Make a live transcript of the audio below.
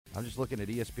I'm just looking at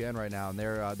ESPN right now, and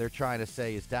they're trying to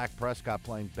say, is Dak Prescott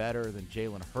playing better than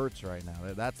Jalen Hurts right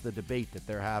now? That's the debate that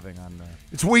they're having on the.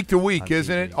 It's week to week,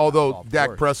 isn't it? Although Dak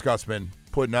course. Prescott's been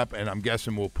putting up, and I'm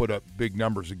guessing will put up big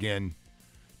numbers again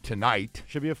tonight.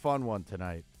 Should be a fun one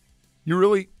tonight. You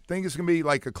really think it's going to be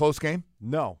like a close game?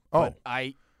 No. Oh.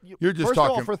 But You're just first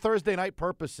talking. of all, for Thursday night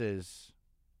purposes,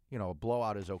 a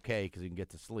blowout is okay because you can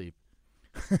get to sleep.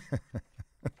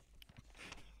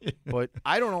 But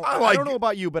I don't know. I don't know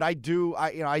about you, but I do.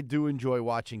 I do enjoy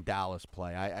watching Dallas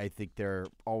play. I think they're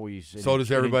always so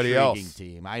does everybody intriguing else.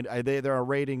 Team. They're a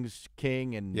ratings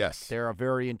king, and yes, they're a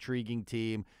very intriguing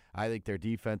team. I think their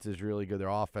defense is really good. Their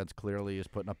offense clearly is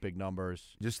putting up big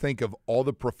numbers. Just think of all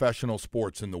the professional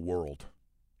sports in the world.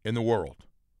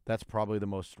 That's probably the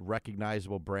most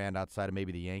recognizable brand outside of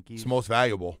maybe the Yankees. It's the most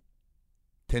valuable.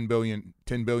 $10 billion.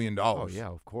 Oh yeah,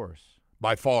 of course.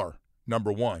 By far.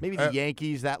 Number one. Maybe the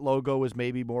Yankees, that logo is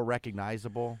maybe more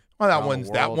recognizable. Well, that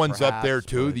one's perhaps, up there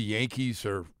too. But The Yankees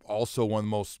are also one of the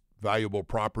most valuable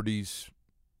properties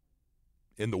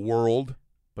in the world.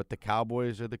 But the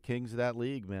Cowboys are the kings of that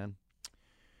league, man.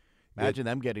 Imagine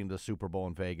them getting to the Super Bowl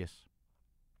in Vegas.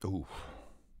 Ooh,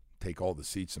 take all the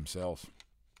seats themselves.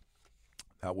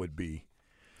 That would be.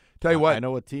 Tell you what, I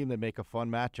know a team that make a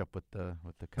fun matchup with the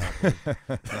Cowboys.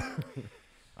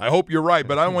 I hope you're right,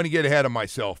 but I don't want to get ahead of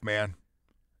myself, man.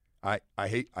 I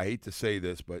hate to say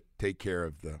this, but take care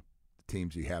of the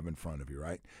teams you have in front of you,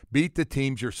 right? Beat the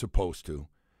teams you're supposed to,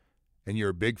 and you're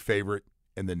a big favorite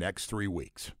in the next 3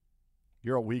 weeks.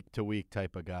 You're a week-to-week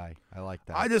type of guy. I like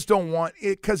that. I just don't want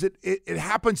it because it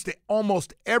happens to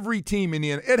almost every team in the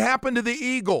NFL. It happened to the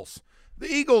Eagles.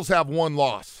 The Eagles have one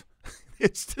loss.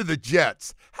 It's to the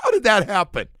Jets. How did that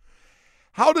happen?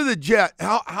 How did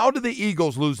the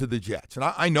Eagles lose to the Jets? And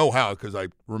I know how because I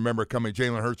remember coming.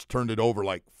 Jalen Hurts turned it over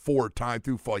like 4 times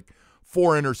through like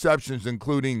 4 interceptions,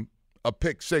 including a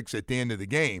pick 6 at the end of the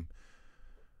game.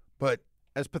 But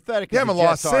as pathetic they as the haven't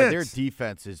lost Jets are, since. their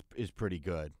defense is pretty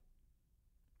good.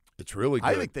 It's really good.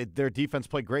 I think that their defense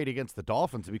played great against the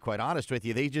Dolphins. To be quite honest with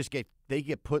you, they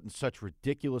get put in such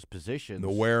ridiculous positions. The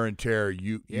wear and tear,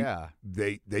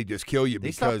 they just kill you.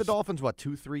 They stopped the Dolphins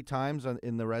 2-3 times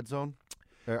in the red zone,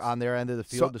 or on their end of the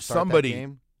field to start that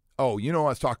game. Oh, I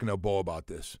was talking to Bo about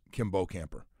this, Kim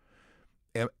Bocamper,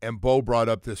 and Bo brought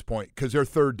up this point because their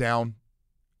third down,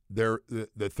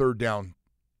 the third down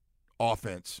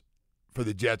offense for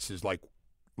the Jets is like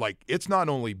it's not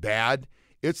only bad,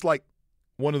 it's like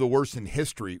one of the worst in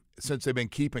history since they've been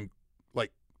keeping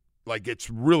like it's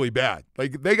really bad.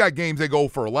 Like they got games they go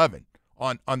for 11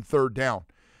 on third down.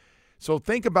 So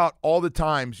think about all the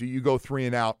times you go 3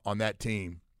 and out on that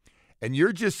team, and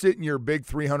you're just sitting your big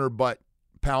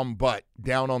 300-pound butt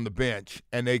down on the bench,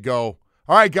 and they go,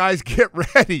 "All right, guys, get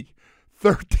ready.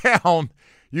 Third down,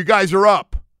 you guys are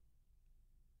up."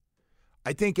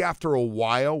 I think after a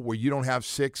while where you don't have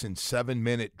 6 and 7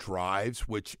 minute drives,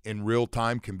 which in real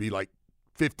time can be like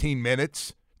 15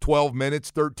 minutes, 12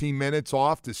 minutes, 13 minutes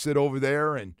off to sit over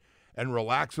there and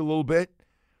relax a little bit,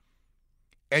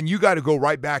 and you got to go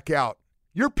right back out.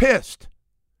 You're pissed.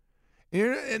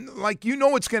 And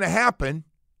it's going to happen,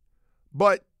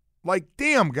 but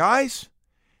damn, guys,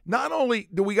 not only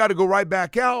do we got to go right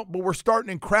back out, but we're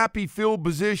starting in crappy field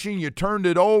position. You turned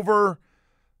it over.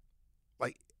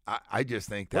 I just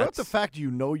think that's. What about the fact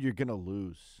you're going to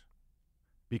lose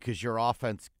because your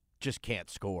offense just can't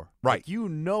score? Right.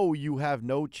 You have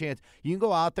no chance. You can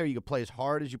go out there, you can play as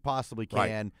hard as you possibly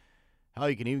can. Right. Hell,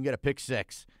 you can even get a pick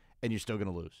 6, and you're still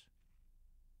going to lose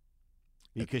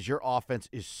because your offense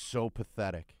is so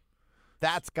pathetic.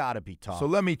 That's got to be tough. So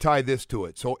let me tie this to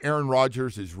it. So Aaron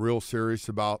Rodgers is real serious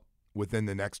about within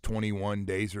the next 21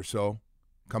 days or so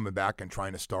coming back and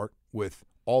trying to start with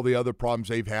all the other problems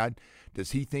they've had.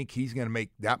 Does he think he's going to make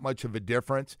that much of a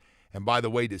difference? And by the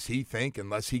way, does he think,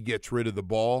 unless he gets rid of the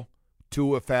ball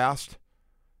fast,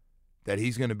 that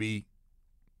he's going to be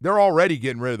 – they're already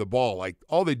getting rid of the ball. Like,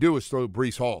 all they do is throw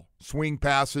Breece Hall, swing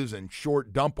passes and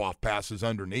short dump-off passes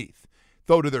underneath,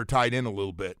 throw to their tight end a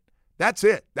little bit. That's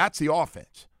it. That's the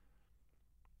offense.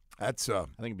 That's I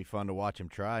think it'd be fun to watch him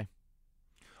try.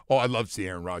 Oh, I'd love to see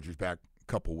Aaron Rodgers back a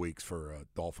couple weeks for a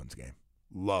Dolphins game.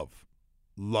 Love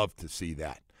to see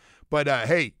that. But,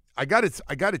 hey, I got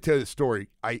to tell you the story.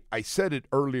 I said it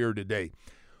earlier today.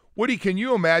 Woody, can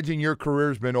you imagine your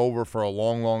career's been over for a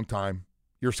long, long time?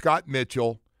 You're Scott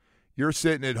Mitchell. You're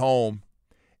sitting at home,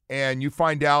 and you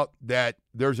find out that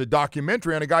there's a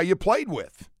documentary on a guy you played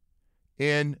with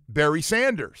in Barry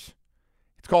Sanders.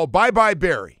 It's called Bye Bye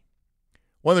Barry.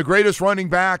 One of the greatest running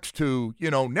backs to,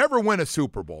 never win a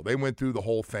Super Bowl. They went through the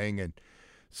whole thing. And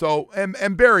so,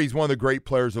 and Barry's one of the great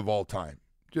players of all time.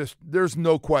 Just there's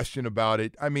no question about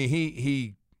it. I mean,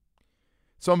 he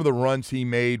some of the runs he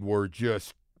made were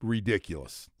just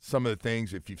ridiculous. Some of the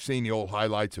things, if you've seen the old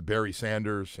highlights of Barry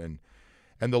Sanders and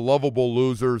the lovable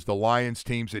losers, the Lions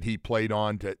teams that he played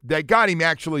on, that got him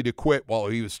actually to quit while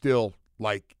he was still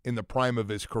like in the prime of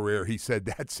his career. He said,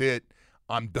 "That's it,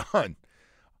 I'm done."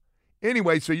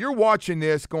 Anyway, so you're watching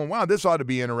this going, wow, this ought to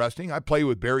be interesting. I played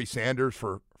with Barry Sanders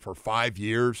for 5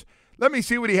 years. Let me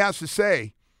see what he has to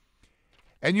say.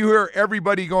 And you hear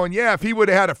everybody going, yeah, if he would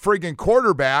have had a friggin'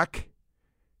 quarterback,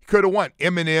 he could have won.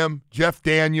 Eminem, Jeff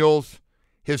Daniels,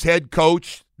 his head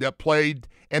coach that played,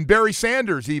 and Barry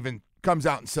Sanders even comes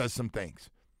out and says some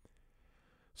things.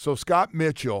 So Scott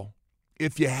Mitchell,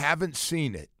 if you haven't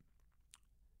seen it,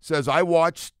 says, I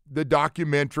watched the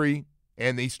documentary,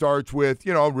 and he starts with,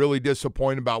 really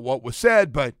disappointed about what was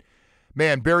said, but,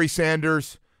 man, Barry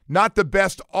Sanders, not the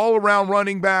best all-around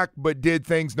running back, but did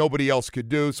things nobody else could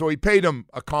do. So he paid him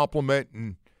a compliment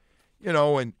and,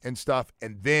 and stuff.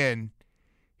 And then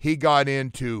he got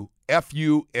into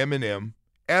F.U. Eminem,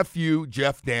 F.U.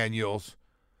 Jeff Daniels,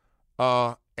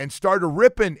 and started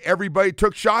ripping everybody,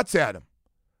 took shots at him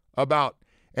about,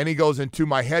 and he goes into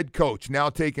my head coach, now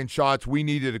taking shots. We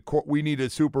needed a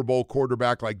Super Bowl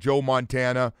quarterback like Joe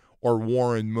Montana or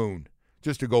Warren Moon,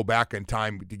 just to go back in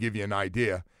time to give you an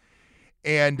idea.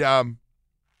 And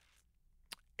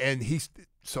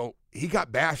he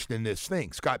got bashed in this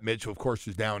thing. Scott Mitchell, of course,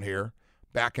 is down here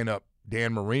backing up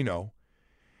Dan Marino,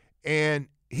 and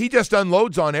he just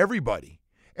unloads on everybody.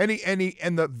 And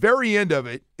the very end of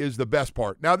it is the best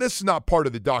part. Now, this is not part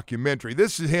of the documentary.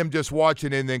 This is him just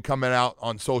watching and then coming out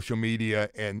on social media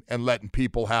and letting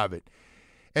people have it.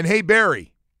 And hey,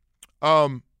 Barry,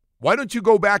 why don't you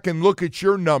go back and look at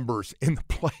your numbers in the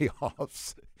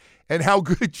playoffs and how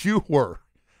good you were?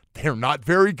 They're not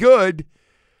very good.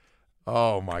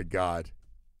 Oh, my God.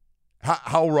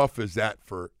 How rough is that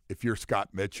if you're Scott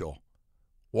Mitchell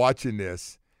watching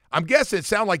this? I'm guessing it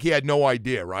sounded like he had no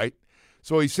idea, right?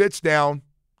 So he sits down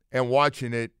and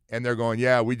watching it, and they're going,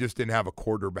 yeah, we just didn't have a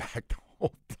quarterback the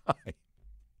whole time.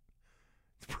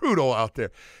 It's brutal out there.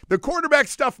 The quarterback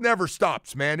stuff never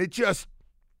stops, man. It just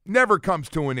never comes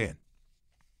to an end.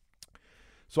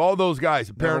 So all those guys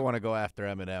apparently never want to go after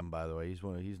Eminem, by the way.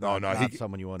 He's not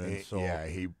someone you want to insult. Yeah,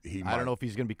 he I don't know if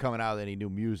he's going to be coming out with any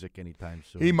new music anytime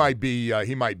soon. He might be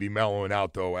mellowing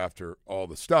out though after all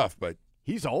the stuff, but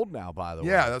he's old now, by the way.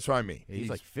 Yeah, that's what I mean. He's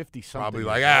like 50-something. Probably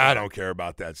like, I don't care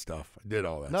about that stuff. I did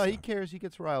all that stuff. No, he cares. He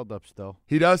gets riled up still.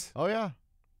 He does? Oh, yeah.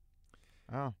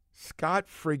 Oh. Scott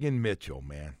friggin' Mitchell,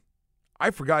 man.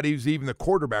 I forgot he was even the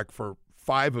quarterback for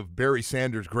 5 of Barry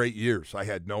Sanders' great years. I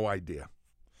had no idea.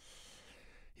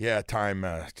 Yeah, time,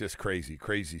 just crazy,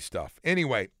 crazy stuff.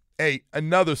 Anyway, hey,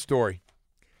 another story.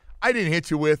 I didn't hit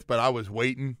you with, but I was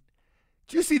waiting.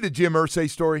 Did you see the Jim Irsay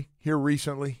story here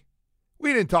recently?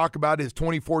 We didn't talk about his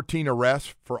 2014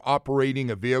 arrest for operating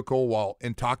a vehicle while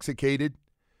intoxicated.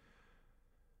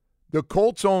 The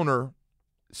Colts owner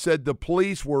said the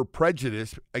police were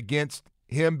prejudiced against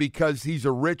him because he's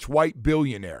a rich white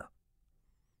billionaire.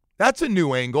 That's a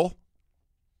new angle.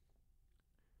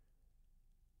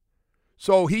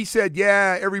 So he said,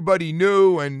 yeah, everybody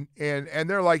knew, and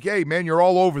they're like, hey, man, you're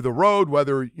all over the road,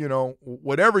 whether,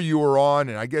 whatever you were on,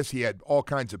 and I guess he had all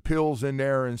kinds of pills in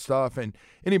there and stuff, and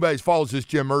anybody who follows this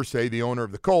Jim Irsay, the owner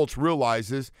of the Colts,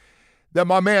 realizes that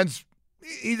my man's,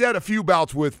 he's had a few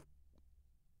bouts with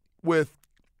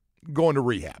going to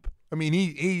rehab. I mean,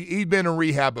 he's been in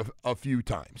rehab a few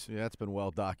times. Yeah, that's been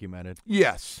well documented.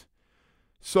 Yes.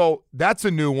 So that's a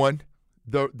new one.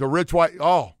 The rich white,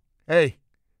 hey,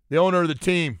 the owner of the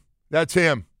team, that's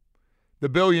him, the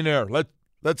billionaire.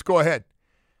 Let's go ahead.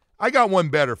 I got one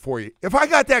better for you. If I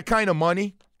got that kind of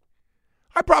money,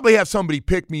 I'd probably have somebody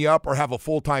pick me up or have a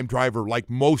full-time driver like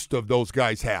most of those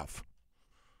guys have.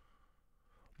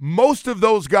 Most of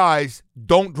those guys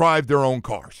don't drive their own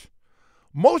cars.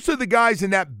 Most of the guys in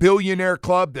that billionaire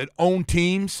club that own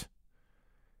teams,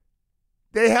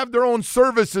 they have their own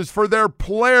services for their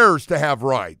players to have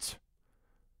rides,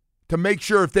 to make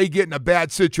sure if they get in a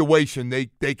bad situation,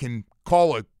 they can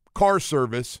call a car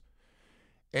service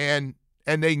and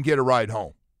they can get a ride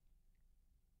home.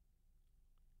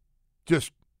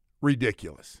 Just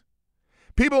ridiculous.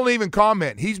 People don't even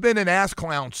comment. He's been an ass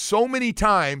clown so many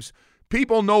times,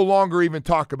 people no longer even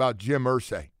talk about Jim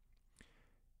Irsay.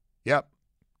 Yep.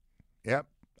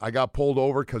 I got pulled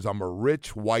over because I'm a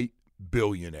rich white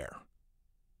billionaire.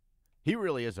 He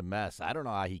really is a mess. I don't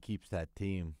know how he keeps that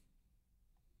team.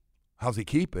 How's he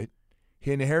keep it?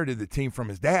 He inherited the team from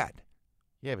his dad.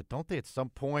 Yeah, but don't they at some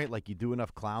point, like you do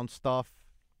enough clown stuff?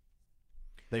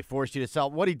 They forced you to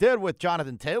sell. What he did with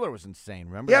Jonathan Taylor was insane.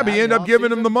 Remember? Yeah, but you end up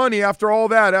giving him the money after all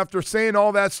that. After saying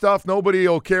all that stuff, nobody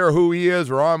will care who he is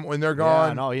when they're gone.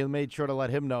 Yeah, no, he made sure to let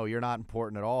him know you're not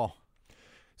important at all.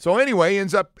 So anyway,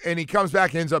 he comes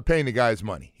back and ends up paying the guy his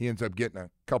money. He ends up getting a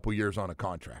couple years on a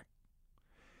contract.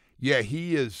 Yeah,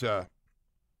 he is.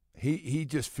 He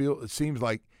just feels. It seems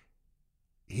like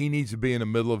he needs to be in the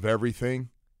middle of everything,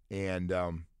 and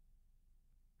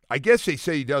I guess they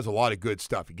say he does a lot of good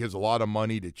stuff. He gives a lot of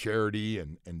money to charity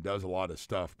and does a lot of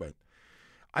stuff, but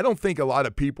I don't think a lot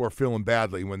of people are feeling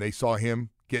badly when they saw him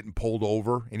getting pulled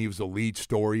over, and he was the lead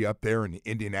story up there in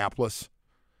Indianapolis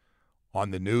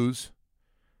on the news.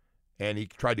 And he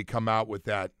tried to come out with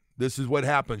that, this is what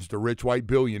happens to rich white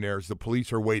billionaires. The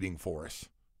police are waiting for us.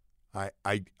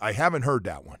 I haven't heard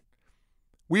that one.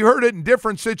 We heard it in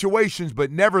different situations,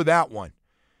 but never that one.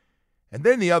 And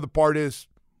then the other part is,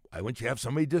 why wouldn't you have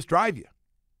somebody just drive you?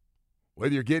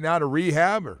 Whether you're getting out of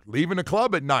rehab or leaving a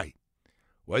club at night,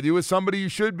 whether you're with somebody you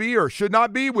should be or should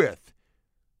not be with,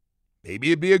 maybe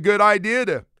it'd be a good idea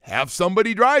to have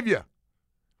somebody drive you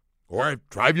or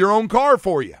drive your own car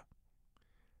for you.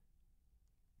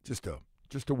 Just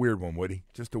a weird one, Woody.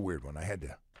 Just a weird one. I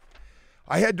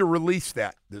had to release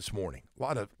that this morning.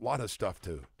 A lot of stuff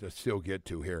to still get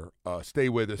to here. Stay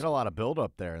with us. Got a lot of build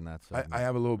up there in that segment. I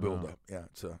have a little build up. Yeah,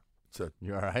 it's a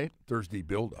you all right? Thursday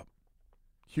build up.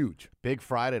 Huge. Big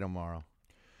Friday tomorrow.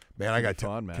 Man, I got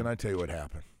fun, man. Can I tell you what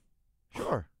happened?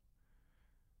 Sure.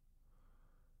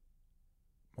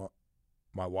 Well,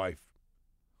 my wife.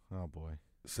 Oh boy.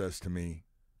 Says to me,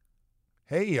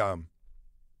 "Hey,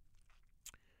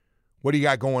 what do you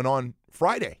got going on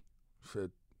Friday?" I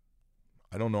said,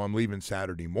 "I don't know. I'm leaving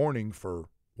Saturday morning for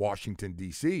Washington,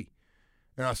 D.C."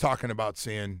 And I was talking about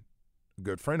seeing a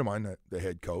good friend of mine, the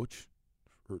head coach,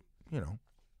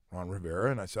 Ron Rivera.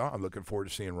 And I said, I'm looking forward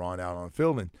to seeing Ron out on the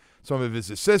field. And some of his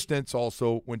assistants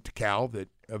also went to Cal that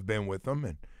have been with him.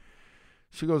 And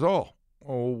she goes, oh,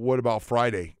 what about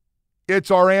Friday? It's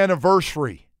our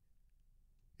anniversary.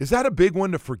 Is that a big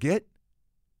one to forget?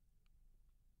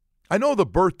 I know the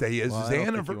birthday is Well, his I don't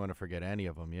anniversary. think you want to forget any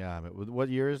of them. Yeah. I mean, what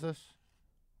year is this?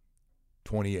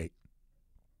 28.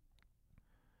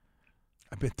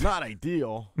 I've been Not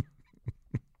ideal.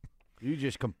 You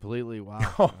just completely wow.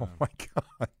 Oh my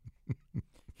God. You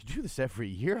do this every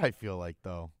year, I feel like,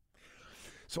 though.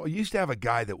 So I used to have a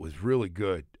guy that was really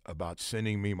good about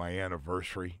sending me my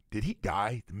anniversary. Did he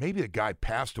die? Maybe the guy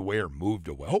passed away or moved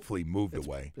away. Hopefully he moved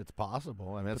away. It's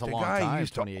possible. I mean, it's But a the long guy time.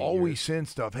 used to 28 always years. send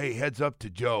stuff. Hey, heads up to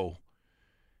Joe.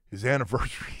 His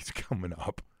anniversary's coming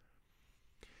up.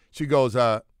 She goes,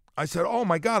 I said, oh,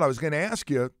 my God, I was going to ask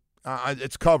you.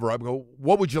 It's cover. I go,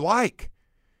 what would you like?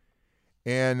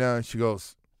 And she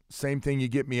goes, same thing you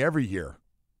get me every year.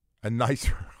 A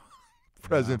nicer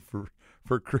present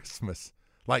for Christmas.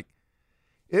 Like,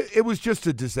 it was just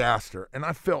a disaster. And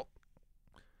I felt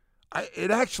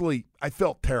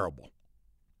terrible.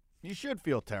 You should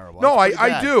feel terrible. No, That's pretty I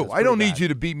bad. do. That's I don't pretty need you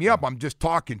to beat me up. I'm just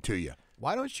talking to you.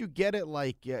 Why don't you get it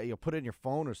like you put it in your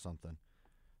phone or something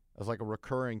as like a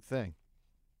recurring thing?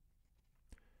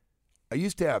 I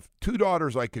used to have two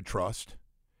daughters I could trust,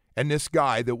 and this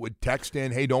guy that would text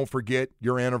in, hey, don't forget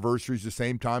your anniversary's the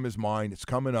same time as mine. It's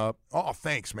coming up. Oh,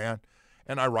 thanks, man.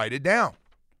 And I write it down.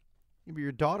 Yeah, but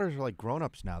your daughters are like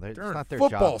grown-ups now. It's During not their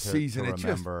football job to season, it's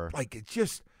remember.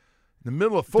 just in the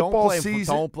middle of football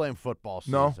season. Don't blame football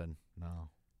No. season. No.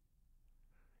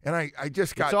 And I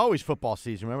just got. It's always football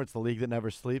season. Remember, it's the league that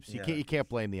never sleeps. Yeah. You can't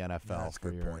blame the NFL. That's a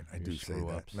for good your, point. I your do say that.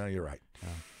 screw-ups. No, you're right. Yeah.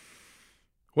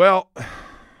 Well,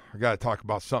 I got to talk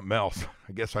about something else.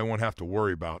 I guess I won't have to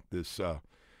worry about this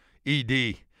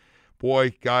ED.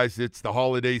 Boy, guys, it's the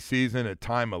holiday season, a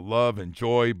time of love and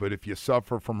joy, but if you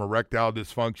suffer from erectile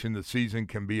dysfunction, the season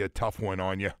can be a tough one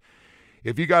on you.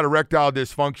 If you got erectile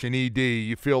dysfunction ED,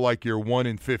 you feel like you're 1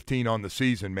 in 15 on the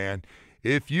season, man.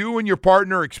 If you and your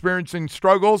partner are experiencing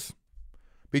struggles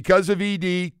because of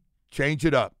ED, change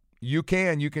it up. You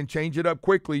can change it up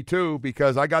quickly, too,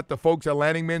 because I got the folks at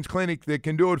Lanning Men's Clinic that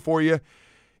can do it for you.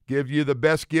 Give you the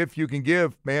best gift you can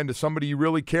give, man, to somebody you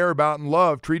really care about and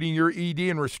love, treating your ED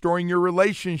and restoring your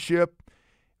relationship,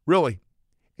 really.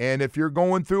 And if you're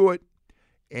going through it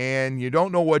and you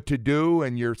don't know what to do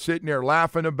and you're sitting there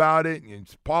laughing about it and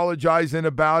apologizing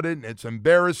about it and it's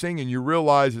embarrassing and you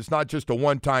realize it's not just a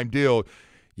one-time deal,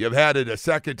 you've had it a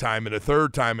second time and a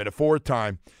third time and a fourth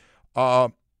time,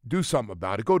 do something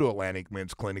about it. Go to Atlantic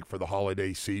Men's Clinic for the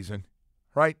holiday season,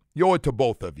 right? You owe it to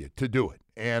both of you to do it.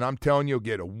 And I'm telling you, you'll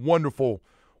get a wonderful,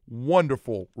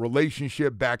 wonderful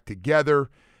relationship back together.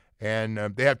 And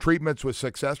they have treatments with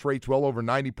success rates well over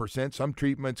 90%. Some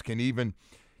treatments can even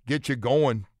get you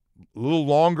going a little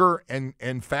longer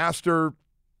and faster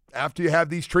after you have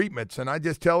these treatments. And I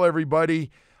just tell everybody,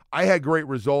 I had great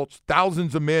results.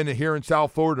 Thousands of men here in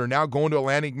South Florida are now going to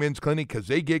Atlantic Men's Clinic because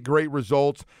they get great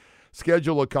results.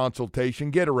 Schedule a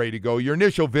consultation. Get it ready to go. Your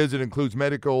initial visit includes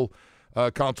medical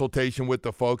consultation with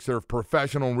the folks. They're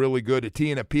professional and really good. A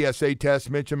T and a PSA test.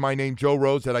 Mention my name, Joe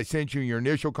Rose, that I sent you. Your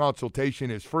initial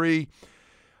consultation is free.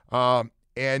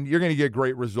 And you're going to get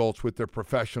great results with their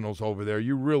professionals over there.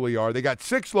 You really are. They got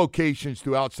 6 locations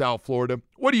throughout South Florida.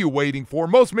 What are you waiting for?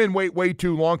 Most men wait way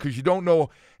too long because you don't know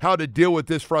how to deal with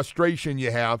this frustration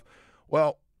you have.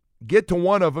 Well, get to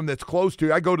one of them that's close to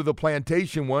you. I go to the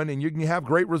Plantation one, and you can have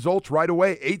great results right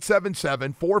away.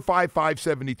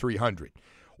 877-455-7300.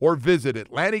 Or visit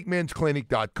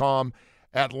AtlanticMen'sClinic.com.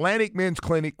 Atlantic Men's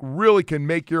Clinic really can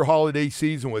make your holiday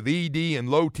season with ED and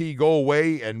low T go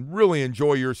away and really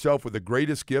enjoy yourself with the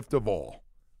greatest gift of all.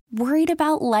 Worried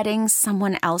about letting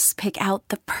someone else pick out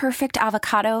the perfect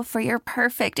avocado for your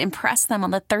perfect impress them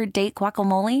on the third date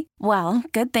guacamole? Well,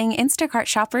 good thing Instacart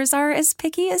shoppers are as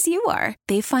picky as you are.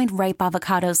 They find ripe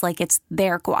avocados like it's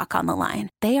their guac on the line.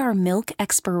 They are milk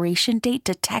expiration date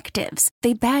detectives.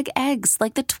 They bag eggs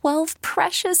like the 12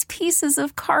 precious pieces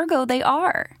of cargo they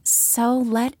are. So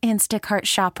let Instacart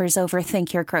shoppers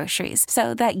overthink your groceries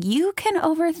so that you can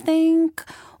overthink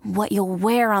what you'll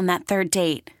wear on that third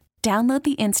date. Download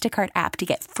the Instacart app to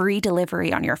get free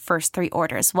delivery on your first 3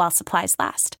 orders while supplies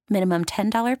last. Minimum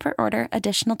 $10 per order.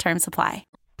 Additional terms apply.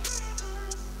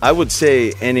 I would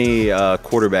say any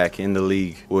quarterback in the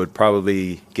league would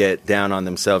probably get down on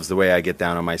themselves the way I get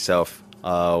down on myself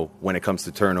when it comes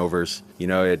to turnovers. You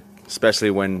know, especially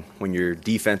when your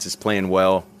defense is playing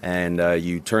well and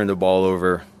you turn the ball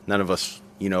over. None of us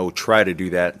try to do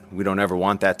that. We don't ever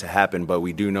want that to happen, but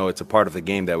we do know it's a part of the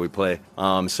game that we play.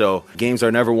 So games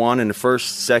are never won in the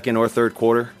first, second, or third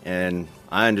quarter, and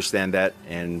I understand that.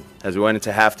 And as we went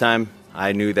into halftime,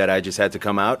 I knew that I just had to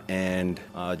come out and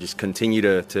just continue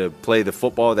to play the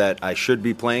football that I should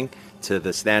be playing to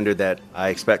the standard that I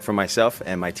expect from myself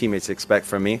and my teammates expect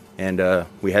from me. And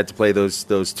we had to play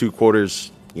those 2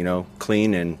 quarters,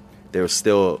 clean, and there was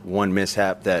still one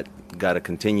mishap that got to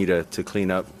continue to clean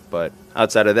up. But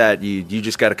outside of that, you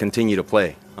just got to continue to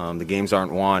play. The games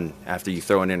aren't won after you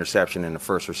throw an interception in the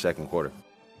first or second quarter.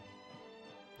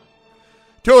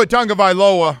 Tua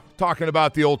Tagovailoa talking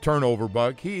about the old turnover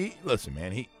bug. Listen,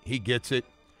 man, he gets it.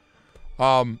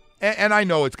 And I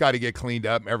know it's got to get cleaned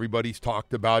up. Everybody's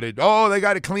talked about it. Oh, they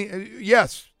got to clean.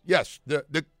 Yes.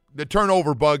 The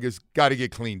turnover bug has got to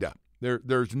get cleaned up.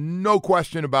 There's no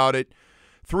question about it.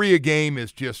 3 a game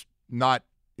is just not.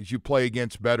 As you play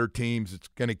against better teams, it's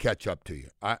going to catch up to you.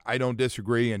 I don't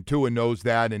disagree, and Tua knows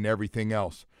that and everything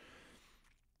else.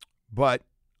 But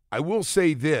I will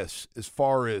say this as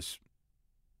far as,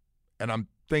 and I'm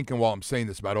thinking while I'm saying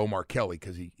this about Omar Kelly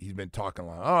because he's been talking a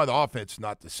lot. The offense is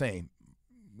not the same.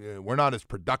 We're not as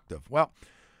productive. Well,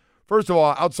 first of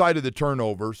all, outside of the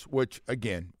turnovers, which,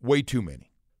 again, way too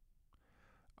many.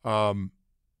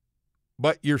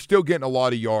 But you're still getting a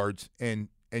lot of yards, and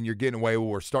you're getting away.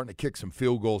 We're starting to kick some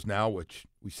field goals now, which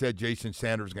we said Jason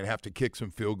Sanders is going to have to kick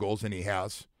some field goals, and he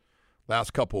has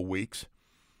last couple of weeks.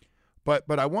 But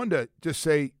I wanted to just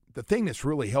say the thing that's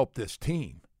really helped this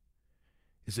team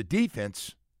is the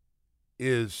defense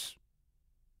has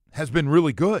been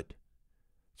really good.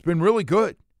 It's been really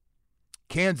good.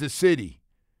 Kansas City,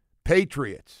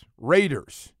 Patriots,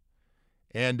 Raiders,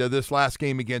 and this last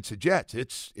game against the Jets.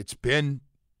 It's been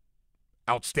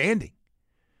outstanding.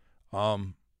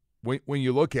 When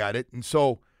you look at it. And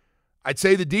so I'd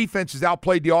say the defense has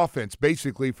outplayed the offense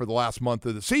basically for the last month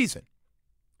of the season.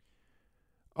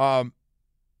 I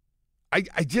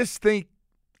just think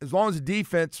as long as the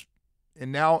defense,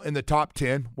 and now in the top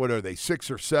 10, what are they, 6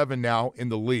 or 7 now in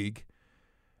the league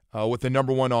with the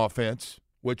number 1 offense,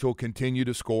 which will continue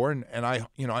to score. And I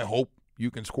hope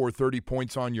you can score 30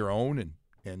 points on your own,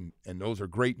 and those are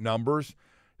great numbers.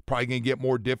 Probably going to get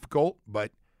more difficult,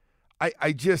 but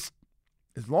I just –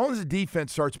 as long as the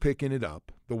defense starts picking it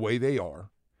up the way they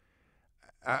are,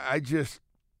 the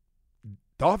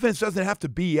offense doesn't have to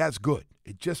be as good.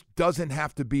 It just doesn't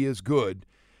have to be as good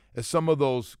as some of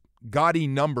those gaudy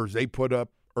numbers they put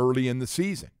up early in the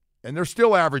season. And they're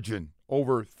still averaging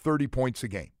over 30 points a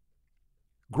game.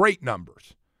 Great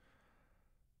numbers.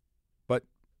 But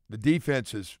the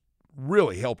defense has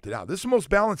really helped it out. This is the most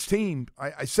balanced team.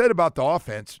 I said about the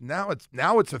offense. Now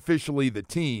it's officially the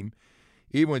team.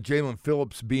 Even with Jalen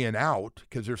Phillips being out,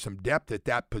 because there's some depth at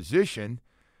that position,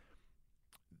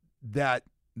 that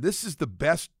this is the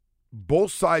best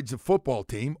both sides of football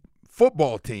team,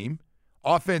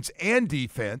 offense and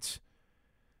defense,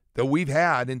 that we've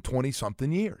had in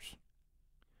 20-something years.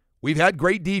 We've had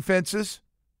great defenses.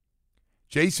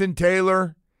 Jason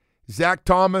Taylor, Zach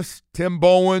Thomas, Tim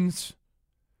Bowens,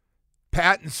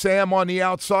 Pat and Sam on the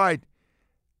outside.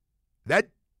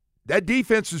 That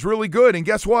defense is really good. And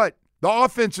guess what? The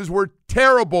offenses were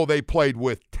terrible they played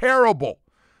with. Terrible.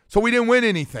 So we didn't win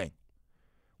anything.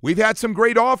 We've had some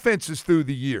great offenses through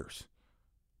the years.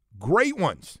 Great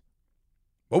ones.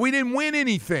 But we didn't win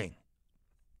anything.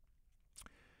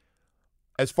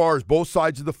 As far as both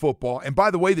sides of the football. And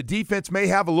by the way, the defense may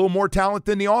have a little more talent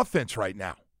than the offense right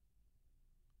now.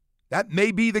 That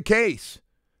may be the case.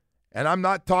 And I'm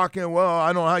not talking, well,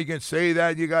 I don't know how you can say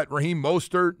that. You got Raheem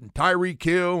Mostert and Tyreek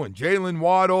Hill and Jalen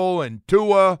Waddle and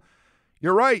Tua.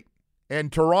 You're right.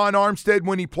 And Teron Armstead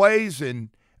when he plays, and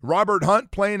Robert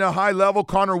Hunt playing at a high level,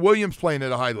 Connor Williams playing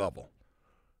at a high level,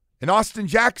 and Austin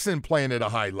Jackson playing at a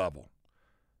high level.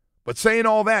 But saying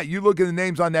all that, you look at the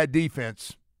names on that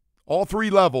defense, all three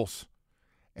levels,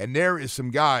 and there is some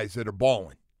guys that are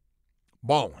balling.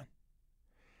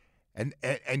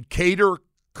 And Cater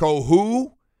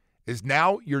Kohu is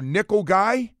now your nickel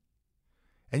guy,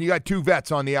 and you got two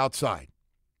vets on the outside.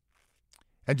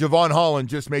 And Javon Holland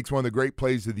just makes one of the great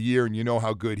plays of the year, and you know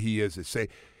how good he is.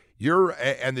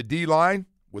 And the D-line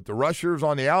with the rushers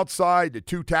on the outside, the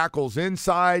two tackles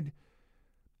inside.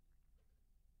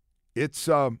 It's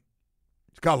got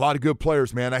a lot of good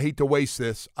players, man. I hate to waste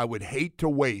this. I would hate to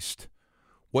waste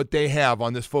what they have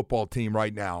on this football team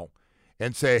right now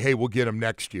and say, hey, we'll get them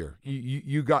next year.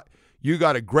 You got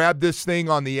to grab this thing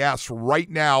on the ass right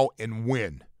now and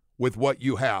win with what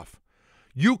you have.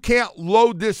 You can't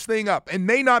load this thing up and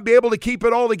may not be able to keep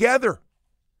it all together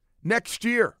next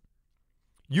year.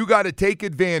 You got to take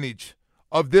advantage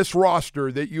of this roster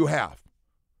that you have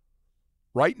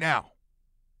right now.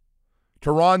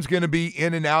 Teron's going to be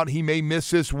in and out. He may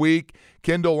miss this week.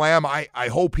 Kendall Lamb, I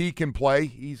hope he can play.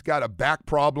 He's got a back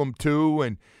problem too,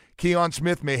 and Keon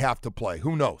Smith may have to play.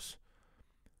 Who knows?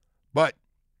 But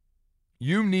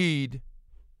you need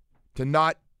to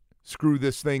not screw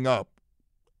this thing up.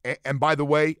 And by the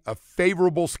way, a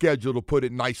favorable schedule, to put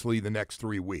it nicely, the next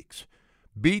 3 weeks.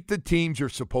 Beat the teams you're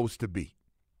supposed to beat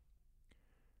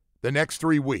the next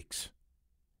 3 weeks.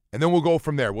 And then we'll go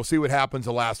from there. We'll see what happens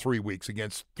the last 3 weeks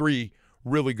against 3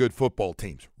 really good football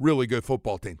teams. Really good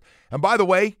football teams. And by the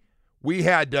way, we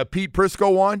had Pete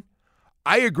Prisco on.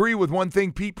 I agree with one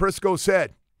thing Pete Prisco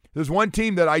said. There's one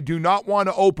team that I do not want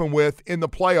to open with in the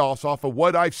playoffs off of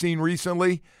what I've seen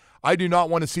recently. I do not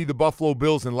want to see the Buffalo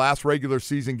Bills in last regular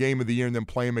season game of the year and then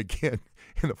play them again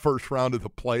in the first round of the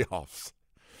playoffs.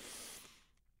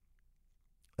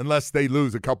 Unless they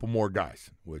lose a couple more guys,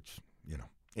 which,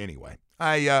 anyway.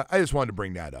 I just wanted to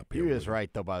bring that up here. He is right,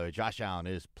 though, by the way. Josh Allen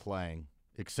is playing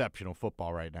exceptional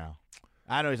football right now.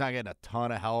 I know he's not getting a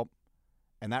ton of help,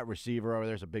 and that receiver over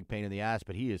there is a big pain in the ass,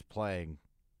 but he is playing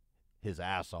his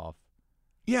ass off.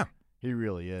 Yeah. He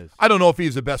really is. I don't know if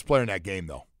he's the best player in that game,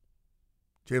 though.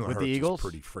 Jalen With Hurts the Eagles? is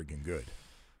pretty friggin' good.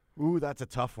 Ooh, that's a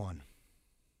tough one.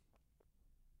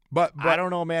 But I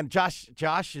don't know, man. Josh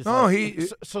is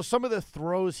so some of the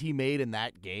throws he made in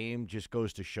that game just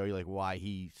goes to show you why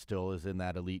he still is in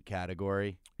that elite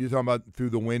category. You're talking about through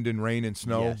the wind and rain and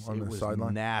snow on the sideline? It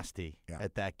was nasty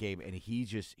at that game, and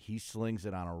he slings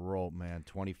it on a rope, man,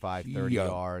 25, 30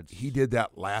 yards. He did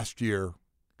that last year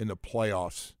in the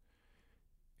playoffs,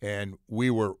 and we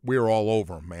were all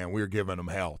over him, man. We were giving him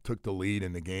hell. Took the lead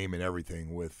in the game and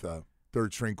everything with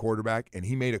third-string quarterback, and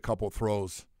he made a couple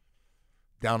throws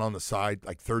down on the side,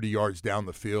 like 30 yards down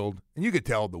the field. And you could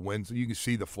tell the winds. You can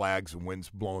see the flags and winds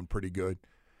blowing pretty good.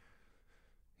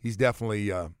 He's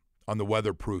definitely on the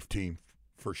weatherproof team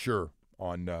for sure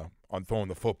on throwing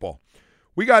the football.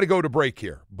 We got to go to break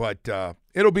here, but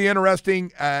it'll be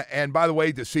interesting. And by the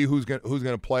way, to see who's going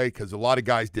to play, because a lot of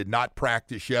guys did not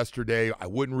practice yesterday. I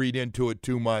wouldn't read into it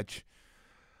too much.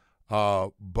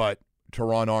 But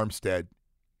Teron Armstead,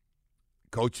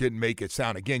 coach didn't make it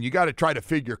sound. Again, you got to try to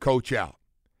figure coach out.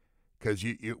 Because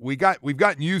we've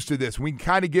gotten used to this. We can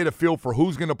kind of get a feel for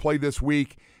who's going to play this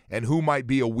week and who might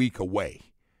be a week away.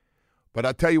 But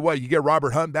I'll tell you what, you get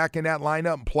Robert Hunt back in that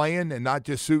lineup and playing and not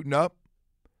just suiting up,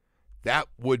 that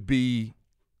would be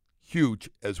huge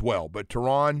as well. But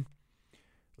Teron,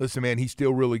 listen, man, he's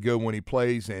still really good when he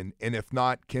plays. And if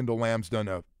not, Kendall Lamb's done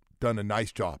a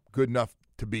nice job. Good enough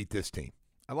to beat this team.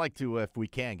 I'd like to, if we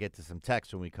can, get to some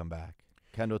text when we come back.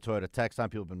 Kendall Toyota text on.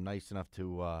 People have been nice enough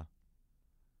to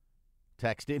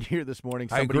text in here this morning.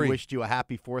 Somebody wished you a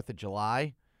happy 4th of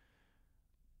July.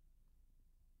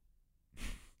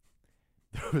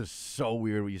 That was so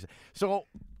weird what you said. So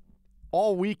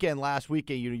all weekend, last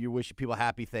weekend, you wish people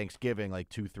happy Thanksgiving, like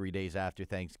 2-3 days after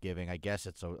Thanksgiving. I guess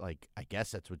that's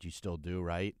what you still do,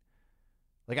 right?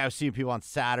 Like I was seeing people on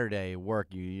Saturday at work.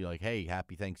 You're like, hey,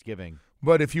 happy Thanksgiving.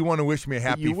 But if you want to wish me a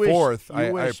happy You wish- 4th, you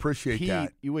I wish appreciate Pete-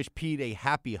 that. You wish Pete a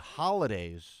happy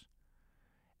holidays.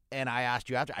 And I asked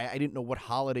you after. I didn't know what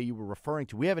holiday you were referring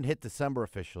to. We haven't hit December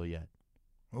officially yet.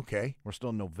 Okay. We're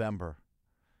still in November.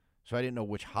 So I didn't know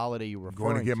which holiday you were I'm referring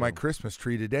to. going to get my Christmas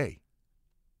tree today.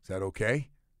 Is that okay?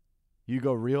 You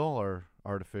go real or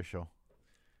artificial?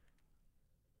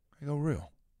 I go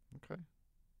real. Okay.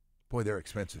 Boy, they're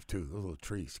expensive, too. Those little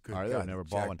trees. Good Are they? God, I never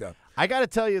they're bought one. jacked up. I got to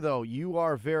tell you, though, you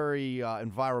are very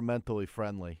environmentally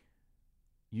friendly.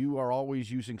 You are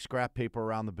always using scrap paper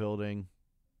around the building.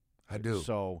 I do.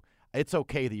 So it's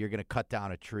okay that you're going to cut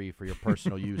down a tree for your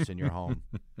personal use in your home.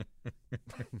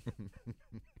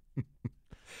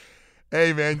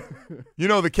 Hey, man, you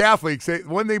know, the Catholics,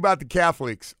 one thing about the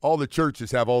Catholics, all the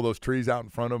churches have all those trees out in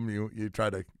front of them. You try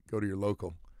to go to your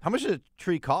local. How much does a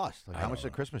tree cost? Like, I how don't much does a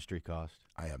know. Christmas tree cost?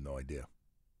 I have no idea.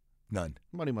 None.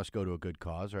 Money must go to a good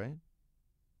cause, right?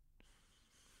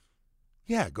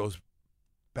 Yeah, it goes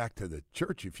back to the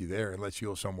church if you're there, unless you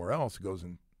go somewhere else. It goes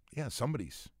in,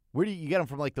 somebody's. Where do you get them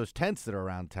from? Like those tents that are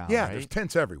around town, Yeah, right? there's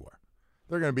tents everywhere.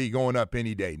 They're going to be going up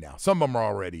any day now. Some of them are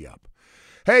already up.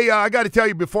 Hey, I got to tell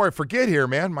you before I forget here,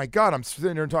 man. My God, I'm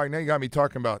sitting there and talking. Now you got me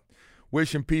talking about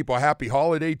wishing people a happy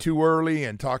holiday too early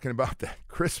and talking about the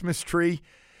Christmas tree.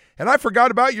 And I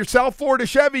forgot about your South Florida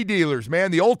Chevy dealers,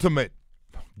 man. The ultimate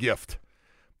gift.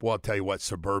 Well, I'll tell you what,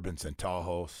 Suburbans and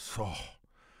Tahoes. Oh,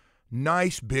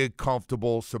 nice, big,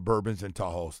 comfortable Suburbans and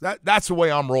Tahoes. That's the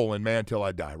way I'm rolling, man, till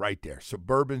I die. Right there.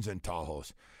 Suburbans and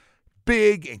Tahoes.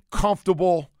 Big and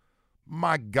comfortable.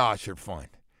 My gosh, they're fun.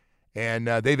 And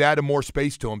they've added more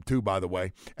space to them, too, by the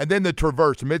way. And then the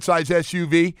Traverse, a midsize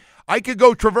SUV. I could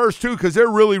go Traverse, too, because they're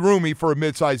really roomy for a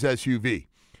midsize SUV.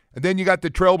 And then you got the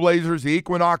Trailblazers, the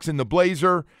Equinox, and the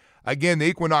Blazer. Again, the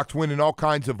Equinox winning all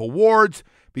kinds of awards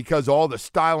because all the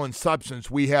style and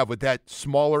substance we have with that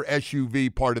smaller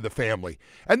SUV part of the family.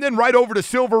 And then right over to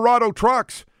Silverado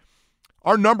Trucks,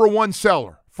 our number one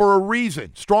seller for a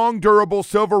reason. Strong, durable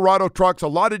Silverado trucks, a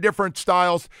lot of different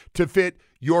styles to fit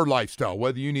your lifestyle.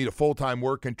 Whether you need a full-time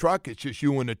working truck, it's just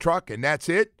you and the truck, and that's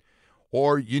it,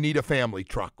 or you need a family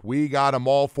truck. We got them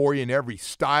all for you in every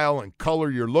style and color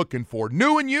you're looking for,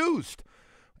 new and used.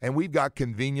 And we've got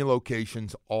convenient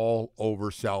locations all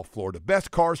over South Florida. Best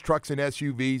cars, trucks, and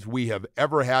SUVs we have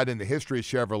ever had in the history of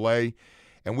Chevrolet,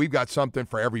 and we've got something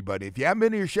for everybody. If you haven't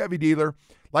been to your Chevy dealer,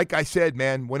 like I said,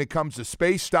 man, when it comes to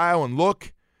space, style, and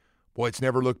look, boy, it's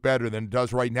never looked better than it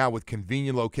does right now with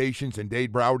convenient locations in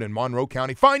Dade, Broward, and Monroe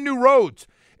County. Find new roads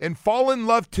and fall in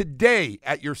love today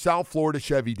at your South Florida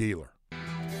Chevy dealer.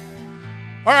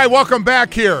 All right, welcome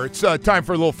back here. It's time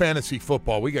for a little fantasy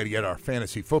football. We got to get our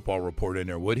fantasy football report in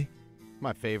there, Woody.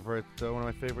 My favorite, one of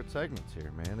my favorite segments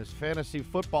here, man. This fantasy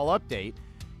football update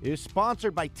is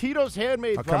sponsored by Tito's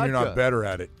Handmade How Vodka. come you're not better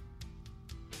at it?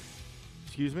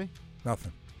 Excuse me?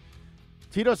 Nothing.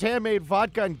 Tito's Handmade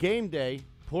Vodka on game day.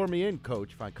 Pour me in,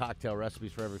 coach. Find cocktail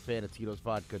recipes for every fan at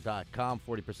Tito'sVodka.com.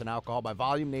 40% alcohol by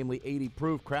volume, namely 80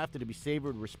 proof, crafted to be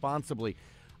savored responsibly.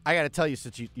 I got to tell you,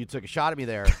 since you took a shot at me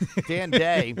there, Dan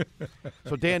Day.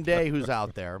 So Dan Day, who's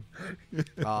out there,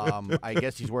 I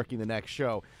guess he's working the next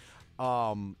show.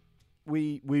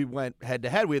 We went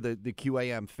head-to-head. We had the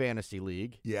QAM Fantasy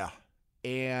League. Yeah.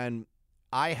 And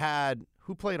I had –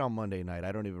 who played on Monday night?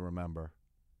 I don't even remember.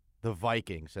 The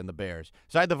Vikings and the Bears.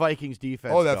 So I had the Vikings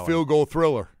defense. Oh, that going. field goal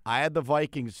thriller. I had the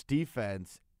Vikings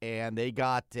defense, and they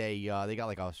got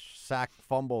like a sack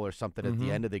fumble or something at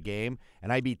the end of the game,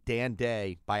 and I beat Dan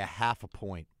Day by a half a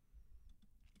point.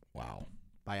 Wow.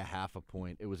 By a half a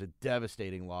point. It was a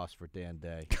devastating loss for Dan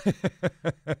Day.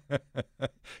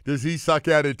 Does he suck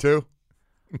at it too?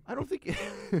 I don't think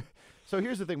 – so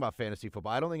here's the thing about fantasy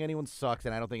football. I don't think anyone sucks,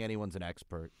 and I don't think anyone's an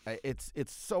expert. It's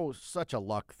such a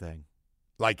luck thing.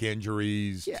 Like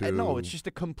injuries, Yeah, too. no, it's just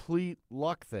a complete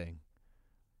luck thing.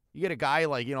 You get a guy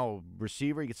like,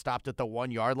 receiver, he gets stopped at the 1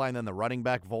 yard line, then the running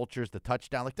back vultures the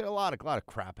touchdown. Like, there are a lot of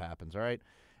crap happens, all right?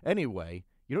 Anyway,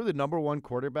 you know who the number one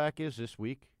quarterback is this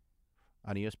week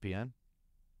on ESPN?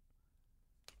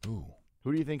 Ooh.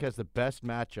 Who do you think has the best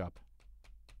matchup?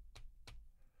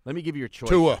 Let me give you your choice.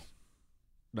 Tua.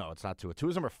 No, it's not Tua.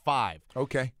 Tua's number 5.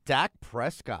 Okay. Dak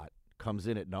Prescott comes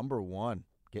in at number 1,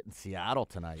 getting Seattle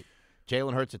tonight.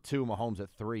 Jalen Hurts at 2, Mahomes at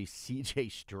 3, C.J.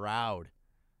 Stroud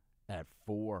at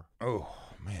 4. Oh,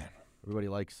 man. Everybody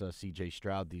likes C.J.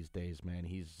 Stroud these days, man.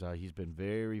 He's been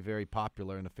very, very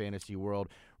popular in the fantasy world.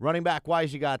 Running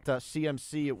back-wise, you got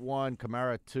CMC at 1,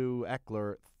 Kamara at 2,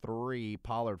 Eckler 3,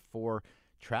 Pollard 4,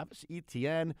 Travis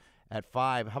Etienne at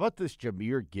 5. How about this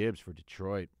Jahmyr Gibbs for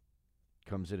Detroit?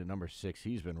 Comes in at number 6.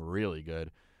 He's been really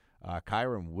good.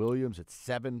 Kyron Williams at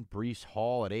 7. Breece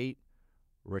Hall at 8.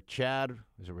 Rashad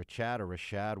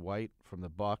White from the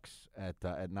Bucks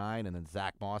at 9, and then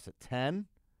Zach Moss at 10.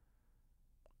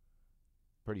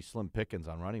 Pretty slim pickings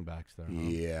on running backs there. Huh?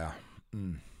 Yeah,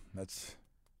 that's.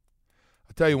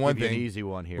 I'll tell you one thing. An easy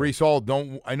one here. Breece Hall,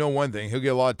 I know one thing. He'll get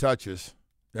a lot of touches.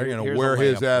 They're going to wear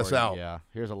his ass out. Yeah,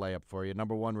 here's a layup for you.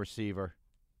 Number 1 receiver.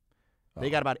 They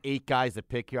got about 8 guys that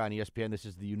pick here on ESPN. This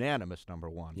is the unanimous number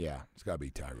 1. Yeah, it's got to be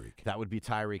Tyreek. That would be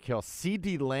Tyreek Hill.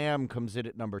 C.D. Lamb comes in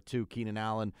at number 2. Keenan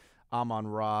Allen,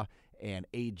 Amon-Ra, and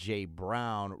A.J.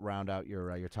 Brown round out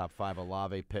your top 5.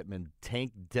 Olave, Pittman,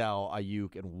 Tank Dell,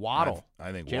 Ayuk, and Waddle.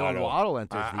 I think Jalen Waddle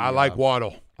enters. I like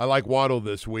Waddle. I like Waddle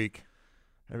this week.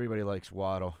 Everybody likes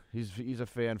Waddle. He's a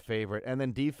fan favorite. And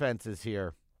then defense is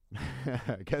here.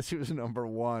 Guess who's number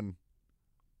 1?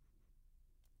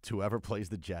 Whoever plays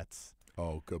the Jets.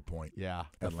 Oh, good point. Yeah,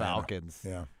 the Atlanta. Falcons.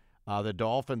 Yeah. The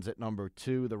Dolphins at number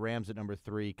 2, the Rams at number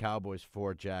 3, Cowboys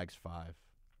 4, Jags 5.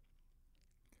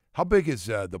 How big is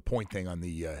the point thing on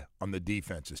the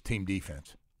defenses, team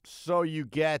defense? So you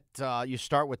get you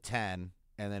start with 10,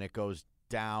 and then it goes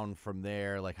down from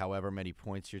there. Like however many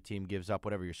points your team gives up,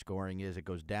 whatever your scoring is, it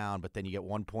goes down. But then you get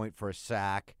 1 point for a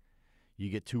sack. You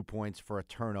get 2 points for a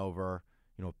turnover,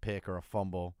 a pick or a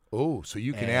fumble. Oh, so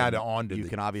you can add on to. You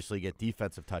can obviously get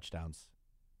defensive touchdowns.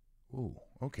 Ooh,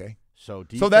 okay. So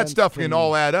that stuff can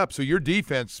all add up. So your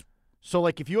defense. So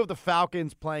like if you have the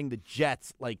Falcons playing the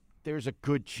Jets, like there's a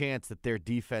good chance that their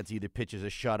defense either pitches a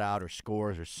shutout or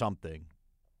scores or something.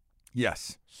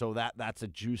 Yes. So that's a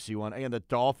juicy one. And the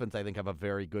Dolphins, I think, have a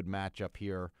very good matchup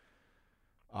here.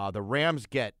 The Rams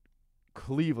get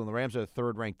Cleveland. The Rams are the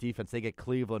 3rd-ranked defense. They get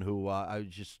Cleveland, who I was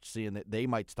just seeing that they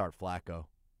might start Flacco.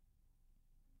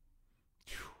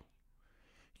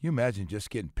 You imagine just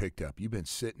getting picked up. You've been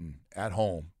sitting at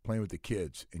home playing with the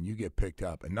kids, and you get picked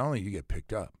up. And not only you get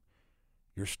picked up,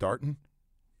 you're starting.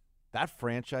 That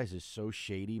franchise is so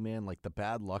shady, man. Like the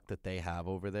bad luck that they have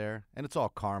over there, and it's all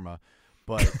karma.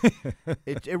 But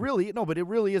it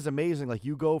really is amazing. Like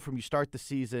you start the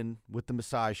season with the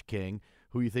Massage King,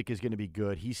 who you think is going to be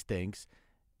good. He stinks,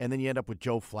 and then you end up with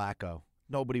Joe Flacco.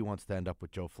 Nobody wants to end up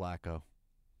with Joe Flacco,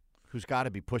 who's got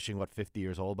to be pushing 50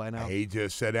 years old by now. He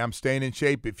just said, "I'm staying in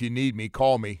shape. If you need me,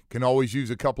 call me. Can always use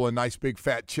a couple of nice big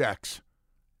fat checks."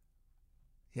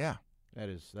 Yeah, that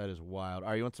is wild.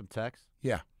 Are you on some text?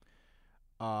 Yeah.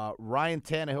 Ryan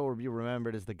Tannehill will be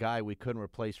remembered as the guy we couldn't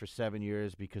replace for 7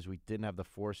 years because we didn't have the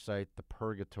foresight, the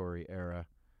purgatory era.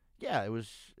 Yeah, it was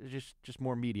just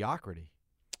more mediocrity.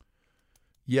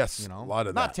 Yes, a lot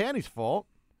of that. Not Tanny's fault.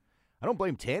 I don't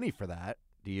blame Tanny for that.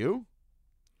 Do you?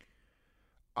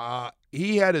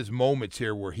 He had his moments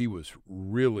here where he was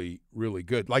really, really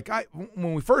good. Like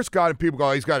when we first got him, people go,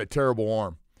 "Oh, he's got a terrible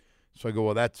arm." So I go,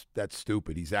 "Well, that's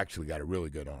stupid. He's actually got a really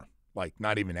good arm. Like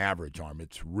not even average arm.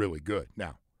 It's really good."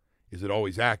 Now, is it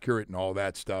always accurate and all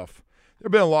that stuff? There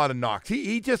have been a lot of knocks.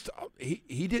 He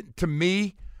didn't. To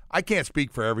me, I can't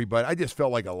speak for everybody. I just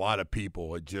felt like a lot of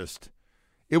people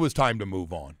it was time to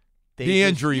move on. The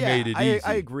injury made it easy.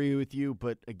 I agree with you,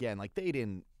 but again, like they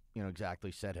didn't,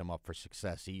 exactly set him up for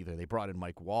success either. They brought in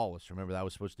Mike Wallace. Remember that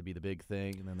was supposed to be the big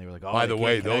thing, and then they were like, "Oh, by the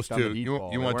way, those two, you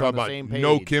want to talk about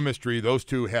no chemistry? Those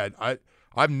two had.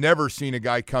 I've never seen a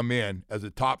guy come in as a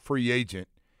top free agent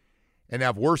and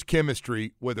have worse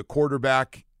chemistry with a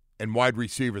quarterback and wide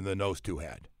receiver than those two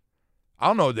had. I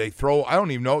don't know. I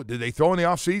don't even know. Did they throw in the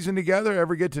offseason together?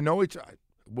 Ever get to know each other?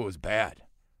 It was bad.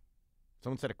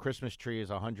 Someone said a Christmas tree is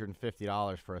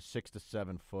 $150 for a 6 to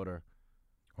 7 footer.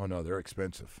 Oh, no, they're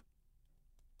expensive.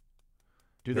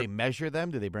 Do they measure them?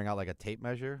 Do they bring out like a tape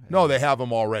measure? No, they have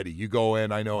them already. You go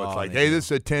in, I know it's like, hey, this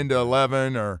is a 10 to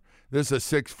 11 or this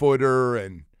is a 6-footer.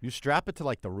 And you strap it to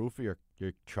like the roof of your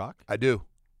truck? I do.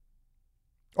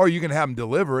 Or you can have them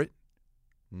deliver it.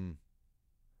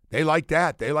 They like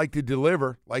that. They like to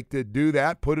deliver, like to do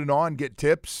that, put it on, get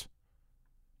tips.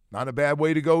 Not a bad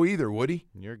way to go either, Woody.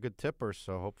 You're a good tipper,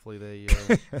 so hopefully they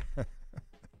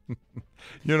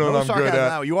you know what I'm good at.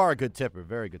 Now. You are a good tipper,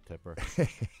 very good tipper.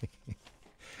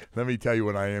 Let me tell you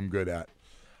what I am good at.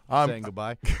 Saying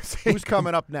goodbye. Who's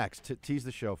coming up next? Tease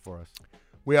the show for us.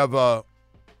 We have,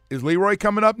 is Leroy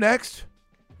coming up next?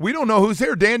 We don't know who's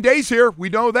here. Dan Day's here. We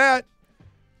know that.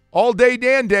 All day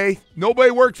Dan Day.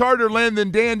 Nobody works harder, Len,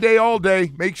 than Dan Day all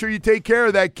day. Make sure you take care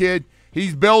of that kid.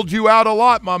 He's bailed you out a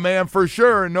lot, my man, for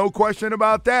sure. No question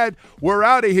about that. We're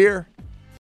out of here.